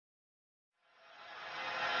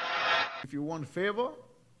if you want favor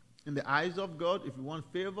in the eyes of God, if you want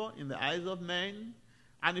favor in the eyes of men,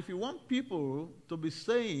 and if you want people to be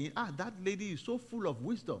saying, that lady is so full of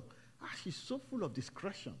wisdom, she's so full of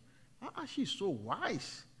discretion, she's so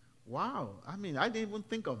wise. Wow, I mean, I didn't even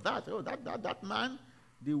think of that. Oh, that man,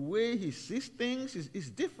 the way he sees things is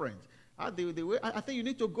different. The way, I think you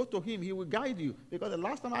need to go to him. He will guide you. Because the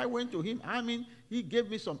last time I went to him, I mean, he gave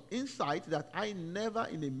me some insight that I never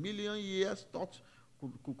in a million years thought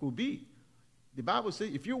could be. The Bible says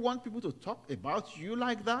if you want people to talk about you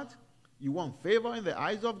like that, you want favor in the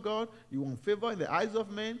eyes of God, you want favor in the eyes of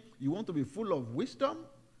men, you want to be full of wisdom,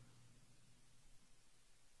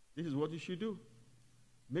 this is what you should do.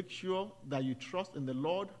 Make sure that you trust in the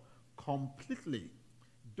Lord completely.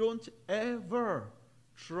 Don't ever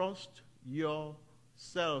trust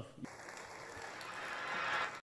yourself.